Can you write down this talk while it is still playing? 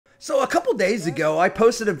So a couple days ago, I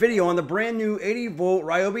posted a video on the brand new 80 volt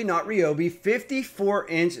Ryobi, not Ryobi,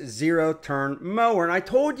 54-inch zero turn mower. And I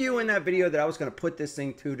told you in that video that I was going to put this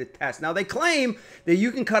thing to the test. Now they claim that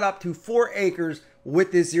you can cut up to 4 acres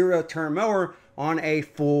with this zero turn mower on a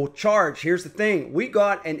full charge. Here's the thing. We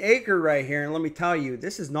got an acre right here. And let me tell you,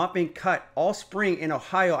 this has not been cut all spring in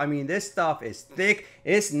Ohio. I mean, this stuff is thick.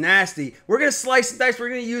 It's nasty. We're going to slice and dice. We're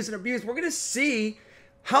going to use and abuse. We're going to see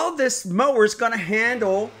how this mower is going to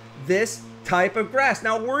handle this type of grass.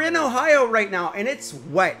 Now we're in Ohio right now and it's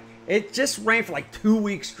wet. It just rained for like 2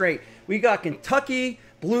 weeks straight. We got Kentucky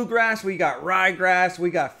bluegrass, we got ryegrass,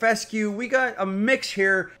 we got fescue, we got a mix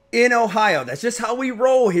here in Ohio. That's just how we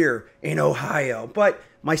roll here in Ohio. But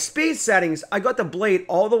my speed settings, I got the blade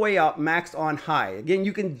all the way up, maxed on high. Again,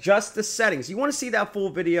 you can adjust the settings. You want to see that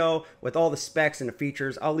full video with all the specs and the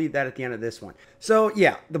features, I'll leave that at the end of this one. So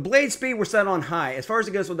yeah, the blade speed we're set on high. As far as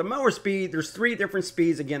it goes with the mower speed, there's 3 different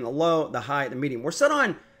speeds. Again, the low, the high, the medium. We're set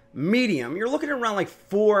on medium. You're looking at around like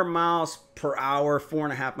 4 miles per hour,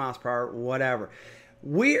 4.5 miles per hour, whatever.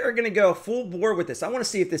 We are going to go full bore with this. I want to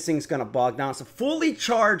see if this thing's going to bog down. It's a fully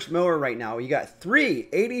charged mower right now. You got 3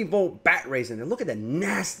 80 volt batteries in there. Look at the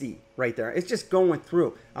nasty right there. It's just going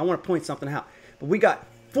through. I want to point something out. But we got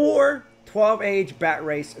 4 12-age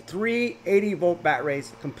batteries, 3 80 volt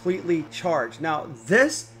batteries completely charged. Now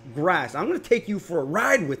this grass, I'm going to take you for a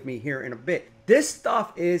ride with me here in a bit. This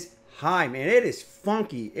stuff is high, man. It is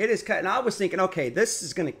funky. It is cut. And I was thinking, okay, this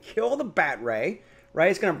is going to kill the battery. Right,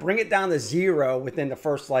 it's going to bring it down to 0 within the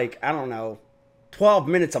first, like, I don't know, 12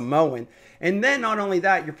 minutes of mowing. And then not only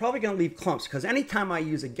that, you're probably going to leave clumps, because anytime I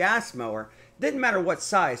use a gas mower, didn't matter what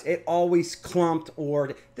size, it always clumped.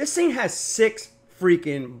 Or this thing has 6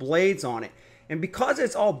 freaking blades on it. And because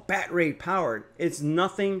it's all battery powered, it's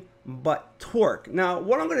nothing but torque. Now,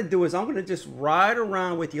 what I'm going to do is I'm going to just ride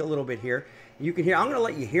around with you a little bit here. You can hear, I'm going to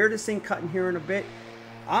let you hear this thing cutting here in a bit.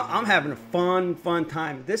 I'm having a fun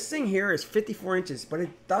time. This thing here is 54 inches, but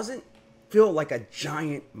it doesn't feel like a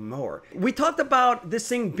giant mower. We talked about this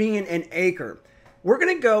thing being an acre. We're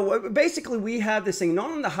going to go, basically we have this thing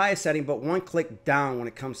not on the highest setting, but 1 click down when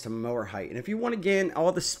it comes to mower height. And if you want, again,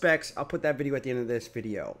 all the specs, I'll put that video at the end of this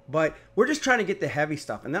video. But we're just trying to get the heavy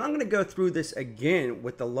stuff. And then I'm going to go through this again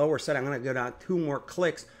with the lower setting. I'm going to go down 2 more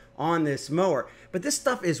clicks on this mower. But this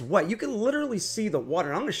stuff is wet. You can literally see the water.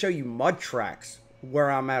 And I'm going to show you mud tracks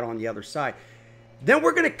where I'm at on the other side. Then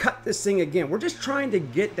we're going to cut this thing again. We're just trying to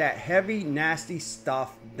get that heavy, nasty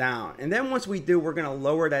stuff down. And then once we do, we're going to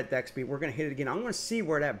lower that deck speed. We're going to hit it again. I'm going to see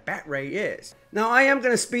where that bat ray is. Now, I am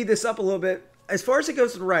going to speed this up a little bit. As far as it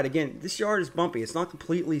goes to the ride, again, this yard is bumpy. It's not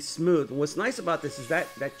completely smooth. And what's nice about this is that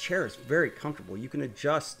that chair is very comfortable. You can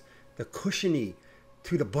adjust the cushiony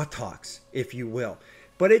to the buttocks, if you will.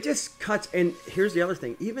 But it just cuts. And here's the other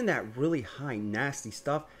thing. Even that really high, nasty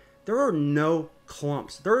stuff, there are no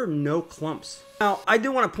clumps. There are no clumps. Now, I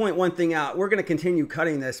do want to point one thing out. We're going to continue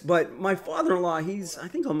cutting this, but my father-in-law, he's, I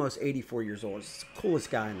think, almost 84 years old. He's the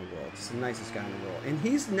coolest guy in the world. He's the nicest guy in the world. And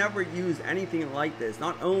he's never used anything like this.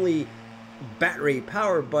 Not only battery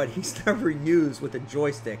power, but he's never used with a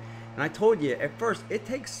joystick. And I told you, at first, it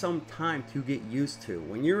takes some time to get used to.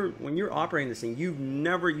 When you're operating this thing, you've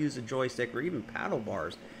never used a joystick or even paddle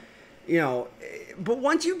bars. You know, but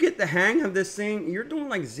once you get the hang of this thing, you're doing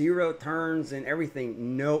like 0 turns and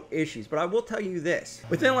everything, no issues. But I will tell you this,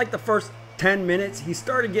 within like the first 10 minutes, he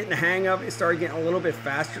started getting the hang of it, started getting a little bit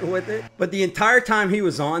faster with it. But the entire time he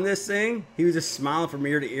was on this thing, he was just smiling from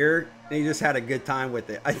ear to ear, and he just had a good time with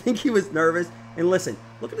it. I think he was nervous. And listen,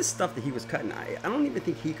 look at the stuff that he was cutting. I don't even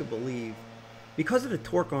think he could believe, because of the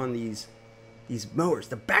torque on these mowers,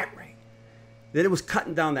 the bat ray, that it was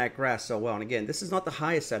cutting down that grass so well. And again, this is not the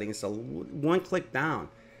highest setting. It's a 1 click down.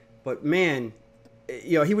 But man,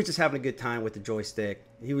 you know, he was just having a good time with the joystick.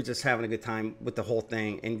 He was just having a good time with the whole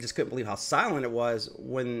thing, and just couldn't believe how silent it was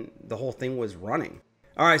when the whole thing was running.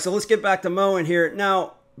 All right, so let's get back to mowing here.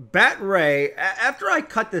 Now, bat ray, after I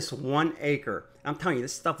cut this 1 acre, I'm telling you,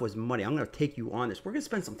 this stuff was muddy. I'm going to take you on this. We're going to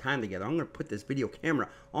spend some time together. I'm going to put this video camera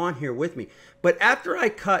on here with me. But after I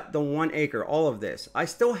cut the 1 acre, all of this, I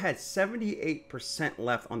still had 78%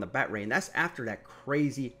 left on the bat ray. And that's after that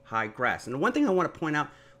crazy high grass. And the one thing I want to point out,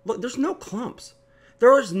 look, there's no clumps.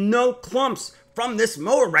 There is no clumps from this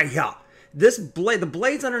mower right here. This blade, the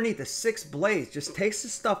blades underneath, the 6 blades, just takes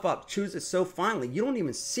this stuff up, chews it so finely, you don't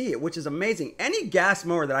even see it, which is amazing. Any gas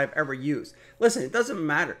mower that I've ever used, listen, it doesn't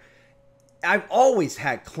matter. I've always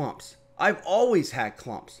had clumps. I've always had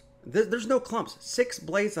clumps. There's no clumps. 6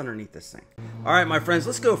 blades underneath this thing. All right, my friends,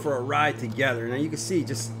 let's go for a ride together. Now you can see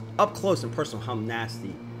just up close and personal how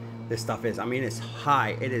nasty this stuff is. I mean, it's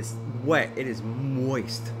high. It is wet. It is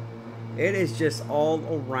moist. It is just all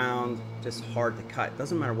around just hard to cut.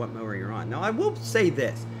 Doesn't matter what mower you're on. Now I will say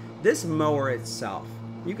this mower itself,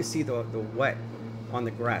 you can see the wet on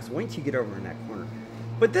the grass. Wait till you get over in that corner.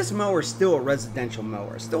 But this mower is still a residential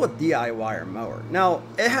mower, still a DIY mower. Now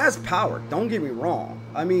it has power, don't get me wrong.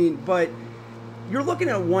 I mean, but you're looking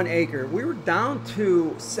at 1 acre. We were down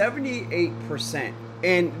to 78%.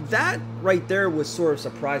 And that right there was sort of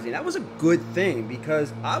surprising. That was a good thing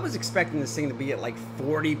because I was expecting this thing to be at like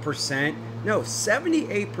 40%. No,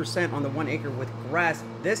 78% on the 1 acre with grass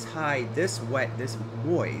this high, this wet, this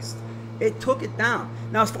moist. It took it down.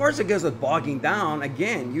 Now, as far as it goes with bogging down,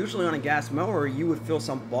 again, usually on a gas mower, you would feel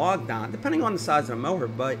some bog down, depending on the size of the mower.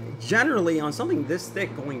 But generally, on something this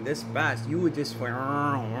thick going this fast, you would just feel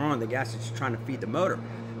the gas is just trying to feed the motor.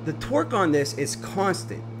 The torque on this is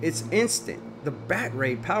constant. It's instant. The bat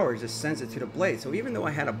rate power just sends it to the blade. So even though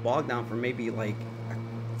I had a bog down for maybe like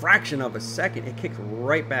a fraction of a second, it kicked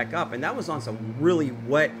right back up. And that was on some really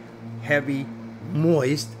wet, heavy,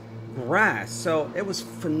 moist grass. So it was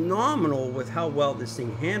phenomenal with how well this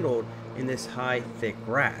thing handled in this high, thick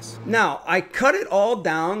grass. Now, I cut it all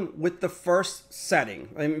down with the first setting.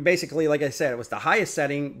 I mean, basically, like I said, it was the highest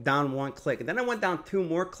setting, down 1 click. And then I went down 2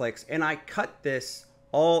 more clicks and I cut this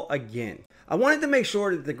all again. I wanted to make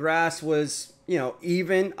sure that the grass was, you know,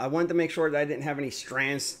 even. I wanted to make sure that I didn't have any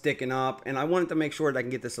strands sticking up, and I wanted to make sure that I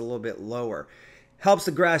can get this a little bit lower. Helps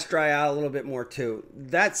the grass dry out a little bit more too.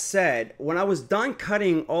 That said, when I was done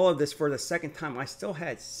cutting all of this for the second time, I still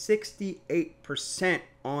had 68%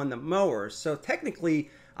 on the mower. So technically,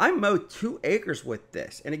 I mowed 2 acres with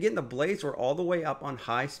this. And again, the blades were all the way up on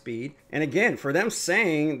high speed. And again, for them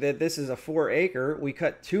saying that this is a 4 acre, we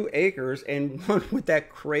cut 2 acres and with that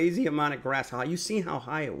crazy amount of grass. How you seen how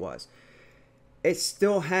high it was. It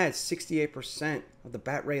still had 68% of the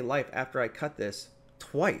bat rate life after I cut this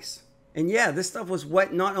twice. And yeah, this stuff was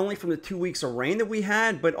wet not only from the 2 weeks of rain that we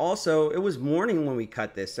had, but also it was morning when we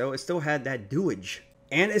cut this. So it still had that dewage.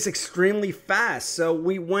 And it's extremely fast. So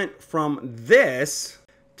we went from this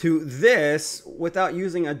to this without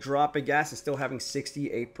using a drop of gas and still having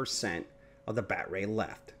 68% of the bat rate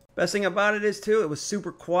left. Best thing about it is too, it was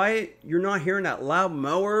super quiet. You're not hearing that loud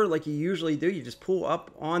mower like you usually do. You just pull up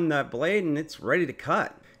on that blade and it's ready to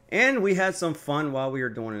cut. And we had some fun while we were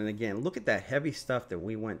doing it. Again, look at that heavy stuff that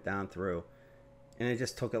we went down through. And it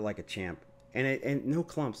just took it like a champ. And no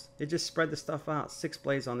clumps. It just spread the stuff out. 6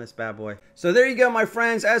 blades on this bad boy. So there you go, my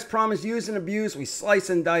friends. As promised, use and abuse. We slice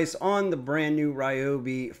and dice on the brand new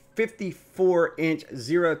Ryobi 54-inch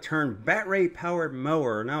zero-turn bat rate powered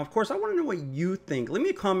mower. Now, of course, I want to know what you think. Leave me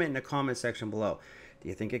a comment in the comment section below. Do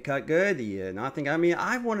you think it cut good? Do you not think? I mean,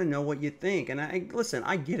 I want to know what you think. And listen,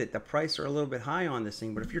 I get it. The prices are a little bit high on this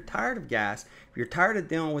thing. But if you're tired of gas, if you're tired of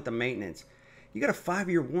dealing with the maintenance, you got a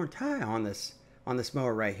 5-year warranty on this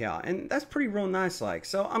mower right here, and that's pretty real nice like.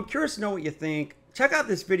 So I'm curious to know what you think. Check out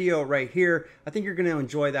this video right here. I think you're going to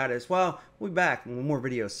enjoy that as well. We'll be back with more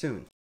videos soon.